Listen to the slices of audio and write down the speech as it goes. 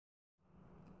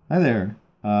Hi there.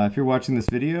 If you're watching this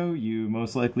video, you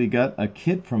most likely got a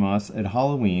kit from us at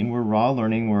Halloween. We're Raw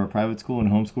Learning. We're a private school and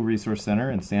homeschool resource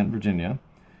center in Stanton, Virginia.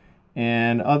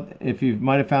 And if you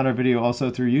might have found our video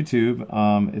also through YouTube,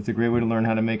 it's a great way to learn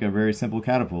how to make a very simple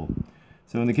catapult.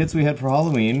 So in the kits we had for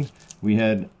Halloween, we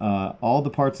had all the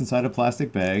parts inside a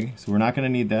plastic bag. So we're not going to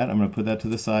need that. I'm going to put that to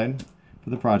the side for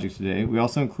the project today. We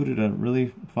also included a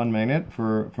really fun magnet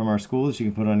from our school that you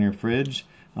can put on your fridge,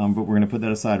 but we're going to put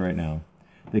that aside right now.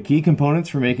 The key components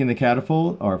for making the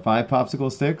catapult are 5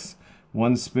 popsicle sticks,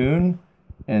 1 spoon,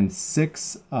 and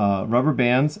 6 rubber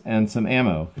bands and some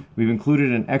ammo. We've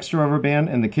included an extra rubber band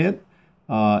in the kit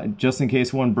just in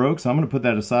case one broke, so I'm going to put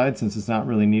that aside since it's not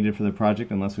really needed for the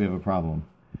project unless we have a problem.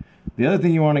 The other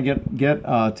thing you want to get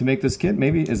to make this kit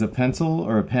maybe is a pencil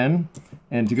or a pen,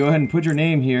 and to go ahead and put your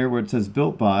name here where it says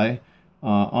built by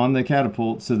on the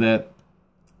catapult so that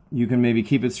you can maybe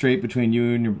keep it straight between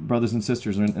you and your brothers and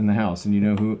sisters in the house, and you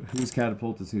know whose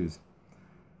catapult is whose.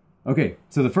 Okay,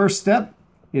 so the first step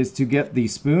is to get the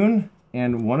spoon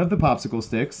and one of the popsicle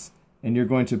sticks, and you're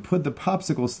going to put the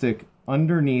popsicle stick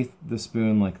underneath the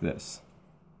spoon like this.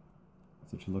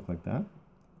 So it should look like that.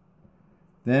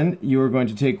 Then you are going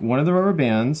to take one of the rubber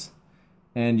bands,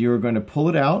 and you're going to pull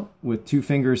it out with 2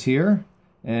 fingers here,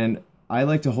 and I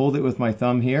like to hold it with my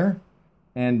thumb here.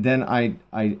 And then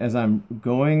as I'm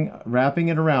wrapping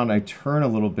it around, I turn a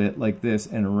little bit like this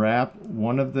and wrap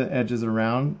one of the edges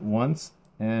around once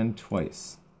and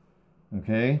twice.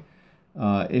 Okay?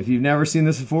 If you've never seen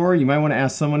this before, you might want to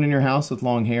ask someone in your house with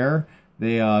long hair.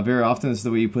 They very often this is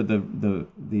the way you put the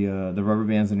rubber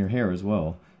bands in your hair as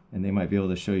well, and they might be able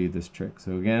to show you this trick.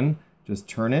 So again, just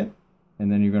turn it, and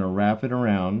then you're going to wrap it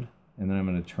around, and then I'm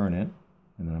going to turn it,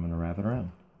 and then I'm going to wrap it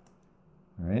around.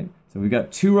 All right, so we've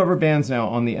got 2 rubber bands now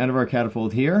on the end of our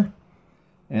catapult here.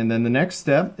 And then the next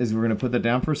step is we're going to put that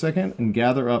down for a second and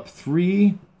gather up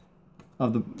 3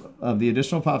 of the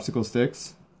additional popsicle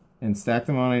sticks and stack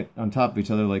them on top of each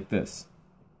other like this.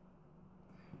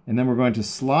 And then we're going to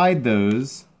slide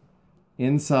those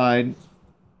inside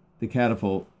the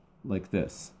catapult like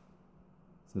this.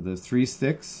 So those 3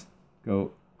 sticks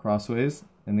go crossways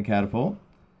in the catapult.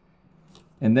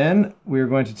 And then we're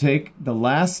going to take the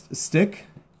last stick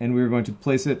and we're going to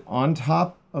place it on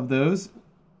top of those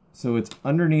so it's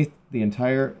underneath the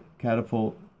entire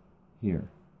catapult here.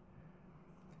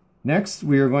 Next,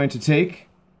 we are going to take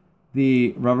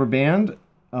the rubber band,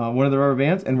 one of the rubber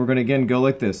bands, and we're going to again go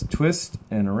like this. Twist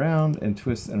and around and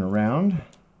twist and around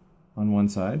on one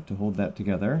side to hold that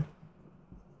together.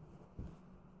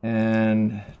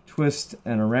 And twist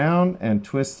and around and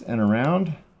twist and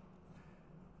around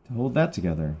to hold that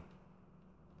together.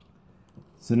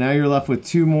 So now you're left with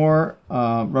 2 more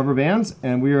rubber bands,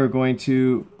 and we are going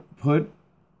to put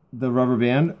the rubber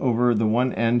band over the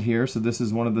one end here. So this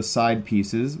is one of the side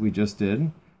pieces we just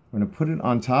did. We're going to put it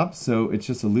on top so it's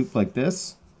just a loop like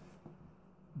this.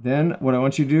 Then what I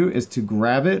want you to do is to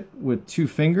grab it with 2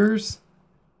 fingers,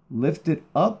 lift it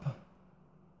up,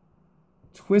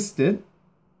 twist it,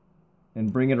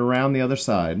 and bring it around the other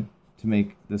side to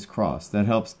make this cross. That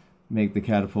helps make the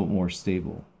catapult more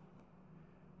stable.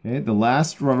 Okay, the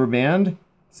last rubber band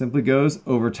simply goes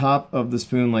over top of the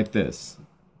spoon like this.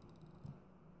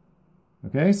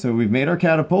 Okay, so we've made our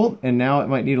catapult, and now it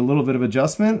might need a little bit of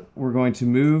adjustment. We're going to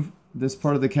move this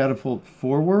part of the catapult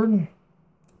forward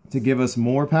to give us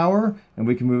more power, and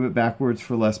we can move it backwards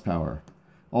for less power.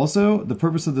 Also, the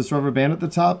purpose of this rubber band at the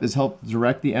top is help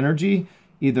direct the energy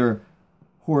either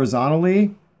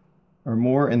horizontally or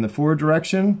more in the forward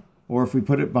direction, or if we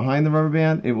put it behind the rubber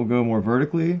band, it will go more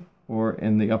vertically or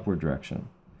in the upward direction.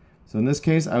 So in this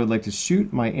case, I would like to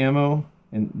shoot my ammo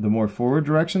in the more forward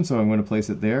direction, so I'm going to place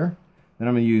it there. Then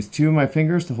I'm going to use 2 of my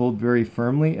fingers to hold very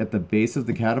firmly at the base of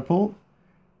the catapult.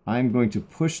 I'm going to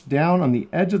push down on the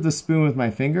edge of the spoon with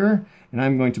my finger, and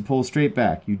I'm going to pull straight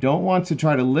back. You don't want to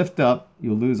try to lift up,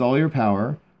 you'll lose all your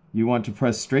power. You want to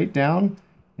press straight down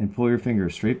and pull your finger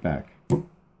straight back. And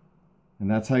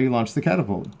that's how you launch the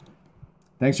catapult.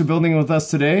 Thanks for building with us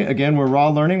today. Again, we're Raw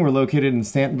Learning. We're located in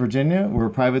Stanton, Virginia. We're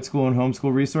a private school and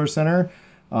homeschool resource center.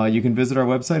 You can visit our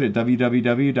website at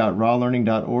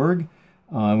www.rawlearning.org.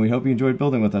 And we hope you enjoyed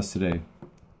building with us today.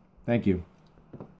 Thank you.